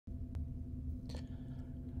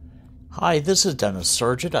Hi, this is Dennis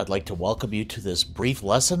Surgeon. I'd like to welcome you to this brief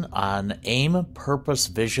lesson on aim, purpose,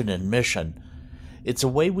 vision, and mission. It's a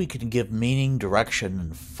way we can give meaning, direction,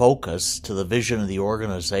 and focus to the vision of the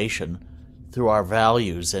organization through our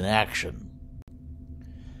values in action.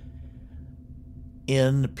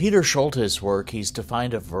 In Peter Schulte's work, he's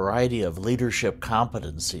defined a variety of leadership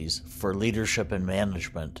competencies for leadership and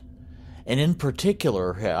management, and in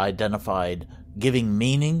particular, he identified giving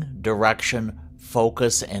meaning, direction,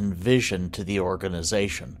 focus, and vision to the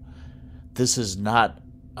organization. This is not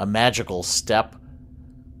a magical step.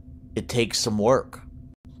 It takes some work.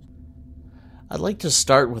 I'd like to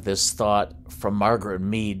start with this thought from Margaret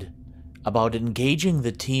Mead about engaging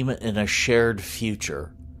the team in a shared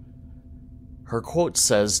future. Her quote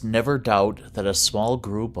says, "Never doubt that a small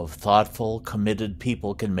group of thoughtful, committed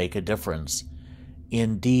people can make a difference.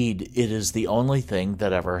 Indeed, it is the only thing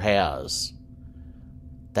that ever has."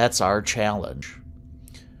 That's our challenge.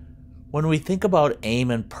 When we think about aim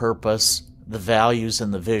and purpose, the values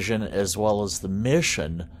and the vision, as well as the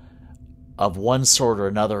mission of one sort or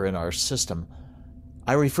another in our system,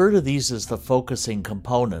 I refer to these as the focusing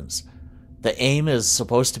components. The aim is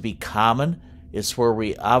supposed to be common. It's where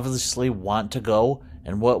we obviously want to go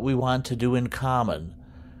and what we want to do in common.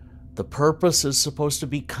 The purpose is supposed to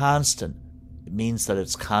be constant. It means that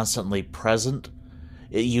it's constantly present.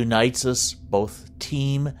 It unites us, both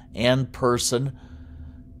team and person.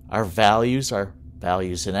 Our values are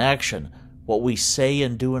values in action. What we say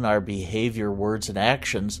and do in our behavior, words, and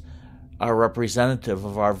actions are representative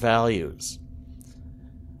of our values.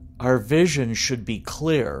 Our vision should be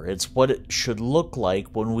clear. It's what it should look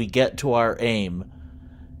like when we get to our aim.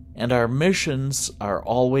 And our missions are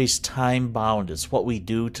always time-bound. It's what we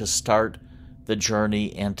do to start the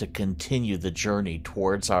journey and to continue the journey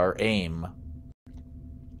towards our aim.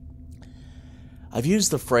 I've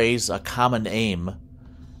used the phrase a common aim,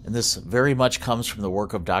 and this very much comes from the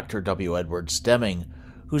work of Dr. W. Edwards Deming,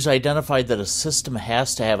 who's identified that a system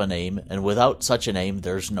has to have an aim, and without such an aim,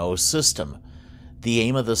 there's no system. The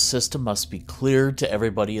aim of the system must be clear to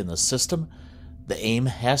everybody in the system. The aim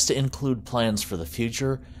has to include plans for the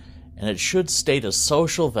future, and it should state a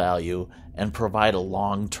social value and provide a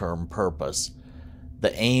long-term purpose.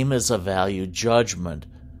 The aim is a value judgment.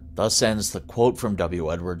 Thus ends the quote from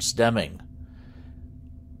W. Edwards Deming.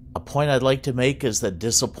 A point I'd like to make is that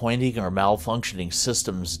disappointing or malfunctioning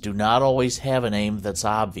systems do not always have an aim that's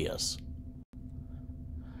obvious.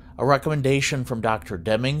 A recommendation from Dr.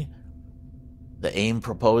 Deming: the aim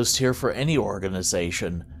proposed here for any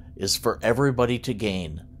organization is for everybody to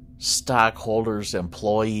gain: stockholders,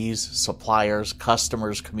 employees, suppliers,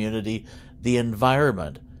 customers, community, the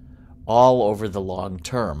environment, all over the long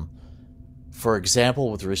term. For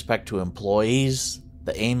example, with respect to employees,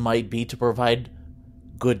 the aim might be to provide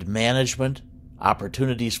good management,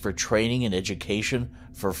 opportunities for training and education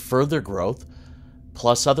for further growth,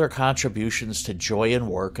 plus other contributions to joy in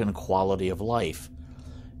work and quality of life.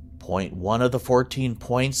 Point 1 of the 14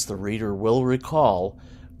 points the reader will recall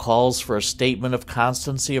calls for a statement of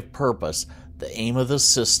constancy of purpose, the aim of the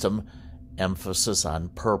system, emphasis on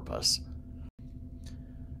purpose.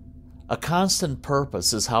 A constant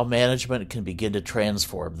purpose is how management can begin to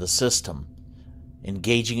transform the system,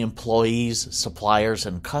 engaging employees, suppliers,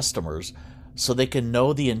 and customers so they can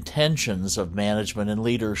know the intentions of management and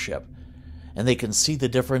leadership, and they can see the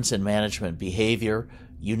difference in management behavior,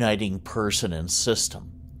 uniting person and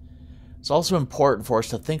system. It's also important for us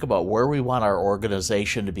to think about where we want our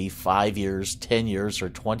organization to be 5 years, 10 years, or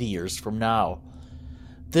 20 years from now.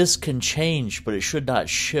 This can change, but it should not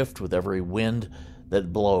shift with every wind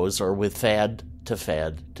that blows or with fad to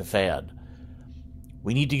fad to fad.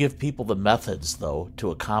 We need to give people the methods, though, to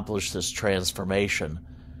accomplish this transformation.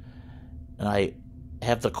 And I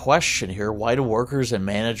have the question here, why do workers and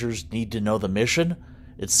managers need to know the mission?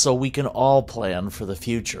 It's so we can all plan for the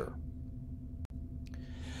future.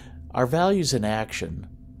 Our values in action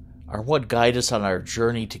are what guide us on our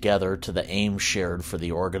journey together to the aim shared for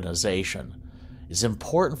the organization. It's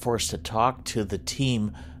important for us to talk to the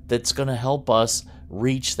team that's going to help us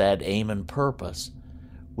reach that aim and purpose.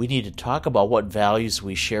 We need to talk about what values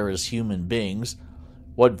we share as human beings,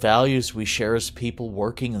 what values we share as people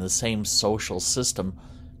working in the same social system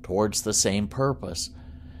towards the same purpose.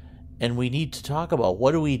 And we need to talk about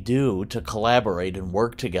what do we do to collaborate and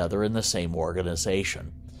work together in the same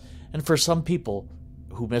organization. And for some people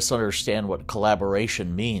who misunderstand what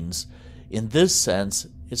collaboration means, in this sense,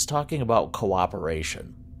 it's talking about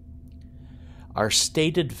cooperation. Our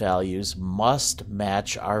stated values must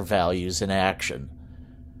match our values in action.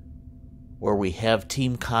 Where we have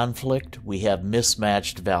team conflict, we have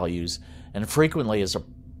mismatched values, and frequently as a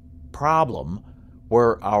problem,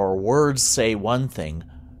 where our words say one thing,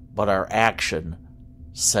 but our action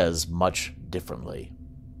says much differently.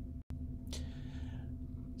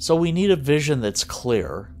 So we need a vision that's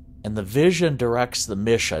clear, and the vision directs the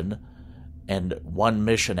mission, and one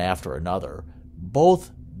mission after another.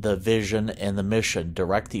 Both the vision and the mission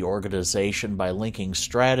direct the organization by linking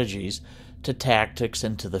strategies to tactics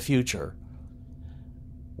and to the future.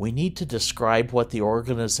 We need to describe what the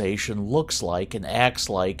organization looks like and acts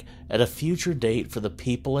like at a future date for the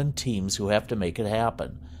people and teams who have to make it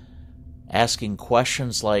happen. Asking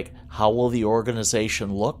questions like, how will the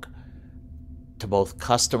organization look? To both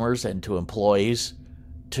customers and to employees,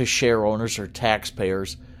 to share owners or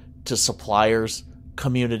taxpayers, to suppliers,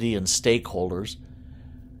 community, and stakeholders.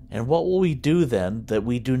 And what will we do then that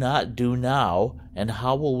we do not do now, and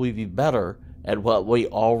how will we be better at what we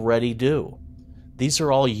already do? These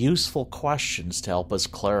are all useful questions to help us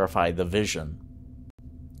clarify the vision.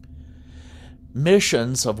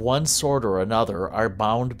 Missions of one sort or another are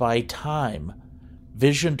bound by time.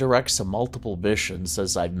 Vision directs the multiple missions,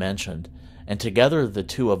 as I've mentioned, and together the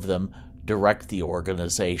two of them direct the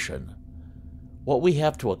organization. What we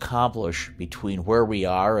have to accomplish between where we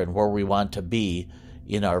are and where we want to be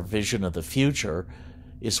in our vision of the future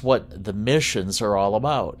is what the missions are all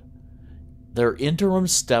about. They're interim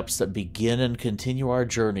steps that begin and continue our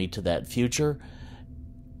journey to that future.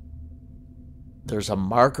 There's a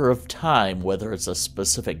marker of time, whether it's a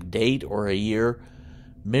specific date or a year.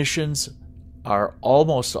 Missions are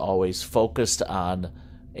almost always focused on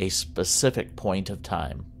a specific point of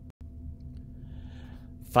time.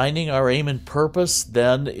 Finding our aim and purpose,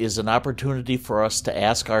 then, is an opportunity for us to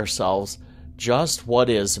ask ourselves, just what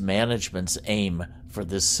is management's aim for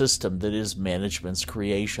this system that is management's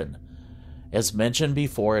creation? As mentioned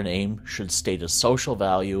before, an aim should state a social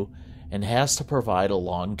value and has to provide a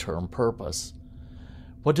long-term purpose.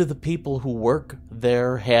 What do the people who work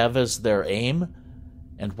there have as their aim?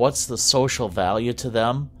 And what's the social value to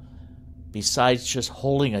them? Besides just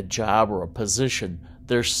holding a job or a position,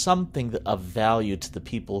 there's something of value to the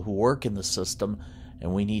people who work in the system,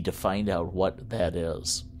 and we need to find out what that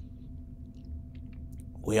is.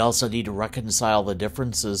 We also need to reconcile the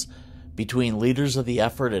differences between leaders of the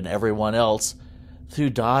effort and everyone else through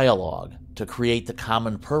dialogue to create the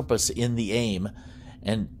common purpose in the aim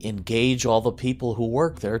and engage all the people who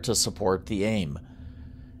work there to support the aim.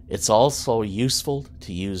 It's also useful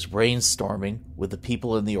to use brainstorming with the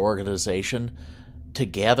people in the organization to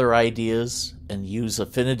gather ideas and use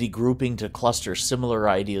affinity grouping to cluster similar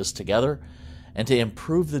ideas together and to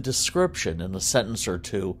improve the description in a sentence or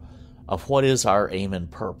two of what is our aim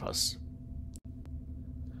and purpose.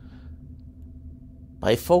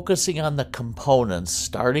 By focusing on the components,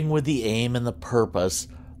 starting with the aim and the purpose,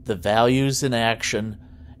 the values in action,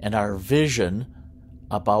 and our vision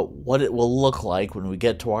about what it will look like when we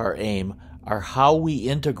get to our aim, are how we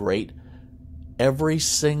integrate every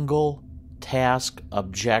single task,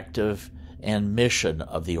 objective, and mission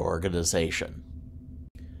of the organization.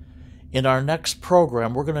 In our next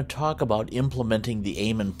program, we're going to talk about implementing the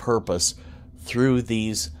aim and purpose through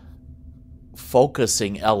these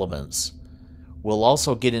focusing elements. We'll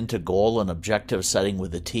also get into goal and objective setting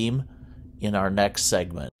with the team in our next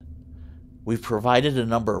segment. We've provided a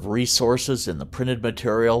number of resources in the printed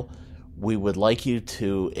material. We would like you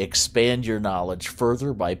to expand your knowledge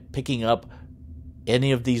further by picking up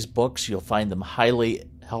any of these books. You'll find them highly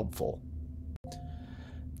helpful.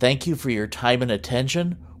 Thank you for your time and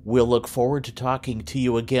attention. We'll look forward to talking to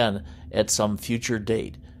you again at some future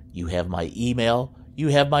date. You have my email, you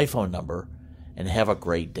have my phone number, and have a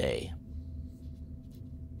great day.